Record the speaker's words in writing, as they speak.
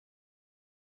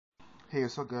Hey,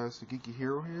 what's up guys, the Geeky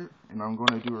Hero here, and I'm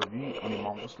going to do a review on the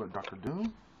Marvelselect Dr.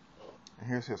 Doom. And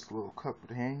here's his little cup with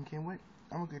the hand he came with.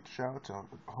 I'm going to give a shout out to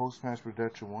Host Smash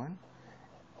Production 1,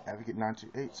 Advocate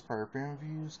 928, Spire Fan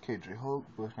Reviews, KJ Hope,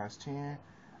 Bush Nice 10,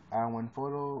 I1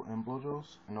 Photo, and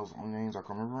Blowjos, and those are the only names I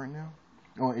can remember right now.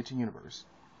 Oh, 18 Universe.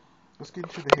 Let's get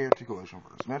into the hair articulation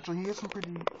first. Naturally, he has some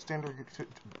pretty standard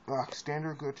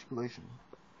good articulation.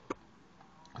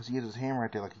 Because he has his hand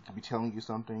right there, like he could be telling you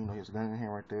something, you know, he has a gun in his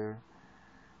hand right there.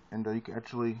 And you can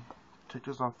actually take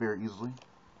this off very easily.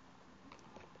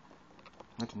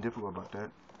 Nothing difficult about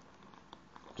that.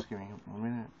 Just give me 1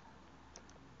 minute.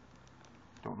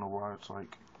 Don't know why it's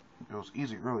like, it was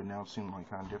easy early, now it seems like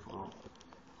kind of difficult.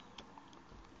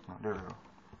 Oh, there we go.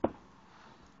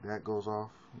 That goes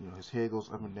off. You know, his head goes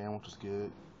up and down, which is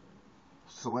good.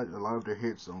 Select a lot of their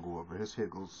heads don't go up, but his head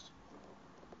goes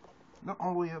not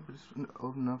all the way up, but it's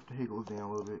old enough. The head goes down a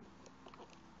little bit.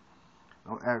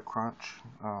 I'll add crunch.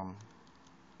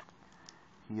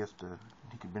 He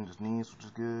can bend his knees, which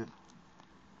is good.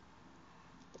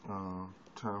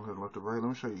 Turn his left to right. Let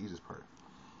me show you the easiest part.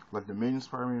 Like the main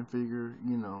Spider-Man figure,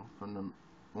 you know, from the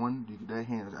one, that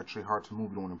hand is actually hard to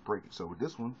move. You don't want to break it. So with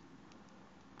this one,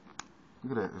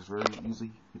 look at that. It's very easy.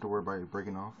 You don't have to worry about it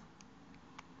breaking off.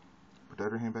 Put the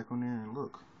other hand back on there and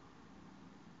look.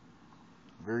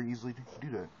 Very easily to do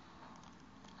that.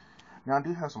 Now I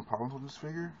do have some problems with this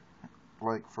figure.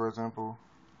 Like, for example,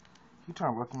 he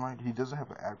turned left and right. He doesn't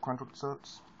have an ab crunch with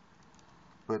sucks,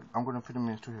 but I'm going to fit him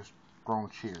into his throne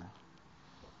chair.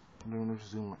 I'm going to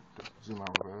zoom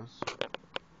out real fast.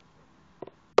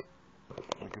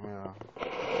 Give me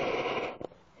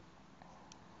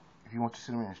if you want to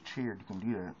sit him in his chair, you can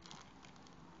do that,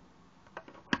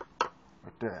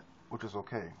 like that, which is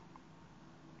okay.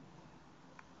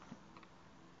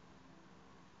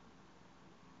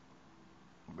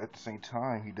 But at the same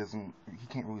time, he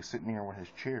can't really sit in here with his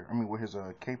chair. I mean, with his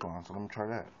cape on. So let me try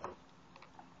that.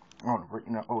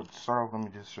 To start off, let me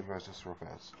just show you guys this real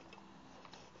fast.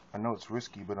 I know it's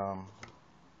risky, but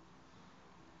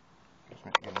just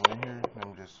get in here. Let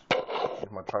me just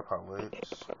use my tripod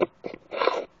legs.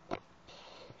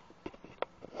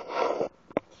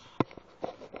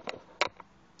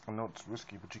 I know it's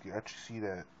risky, but you can actually see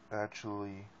that I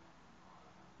actually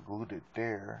glued it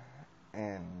there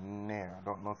and there. I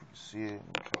don't know if you can see it.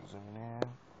 Let me try to zoom in.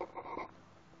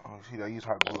 Oh, you see, I use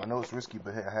hot glue. I know it's risky,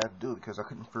 but hey, I had to do it because I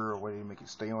couldn't figure a way to make it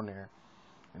stay on there,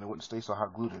 and it wouldn't stay, so I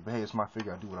hot glued it. But hey, it's my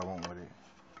figure. I do what I want with it.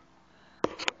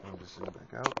 Let me just send it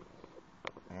back out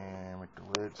and make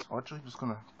the lids. I'm actually just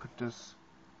gonna put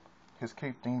his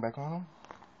cape thing back on him,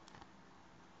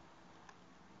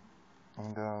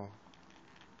 and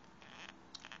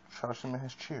try to sit him in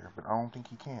his chair, but I don't think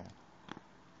he can.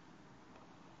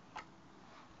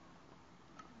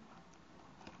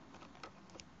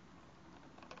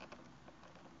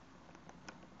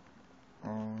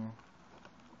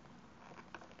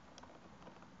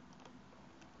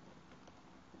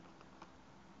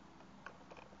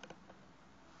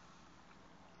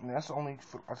 And that's the only way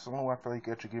I feel like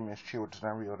you actually give me his chair, which is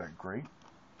not really that great,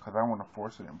 because I don't want to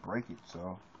force it and break it.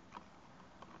 So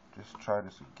just try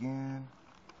this again.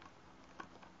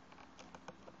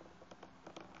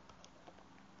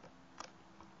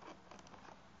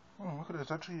 Look at this.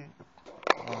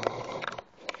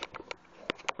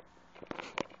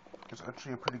 It's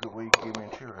actually a pretty good way you can give me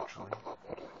a chair, actually.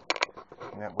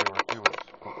 And that way right there was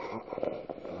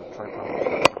the tripod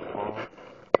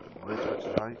legs back to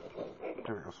height.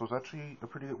 There we go. So it's actually a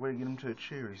pretty good way to get him to a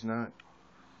chair. He's not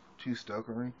too stuck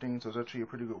or anything, so it's actually a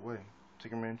pretty good way to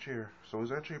take him in a chair. So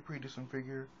it's actually a pretty decent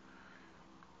figure.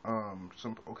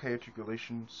 Some okay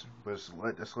articulations, but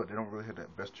that's what they don't really have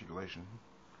that best articulation.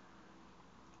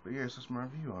 But yes, that's my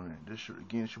review on it. It's your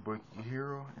boy Geeky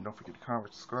Hero, and don't forget to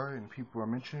comment, subscribe, and people I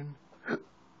mentioned,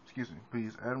 excuse me,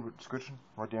 please add in the description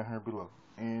right down here below.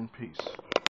 And peace.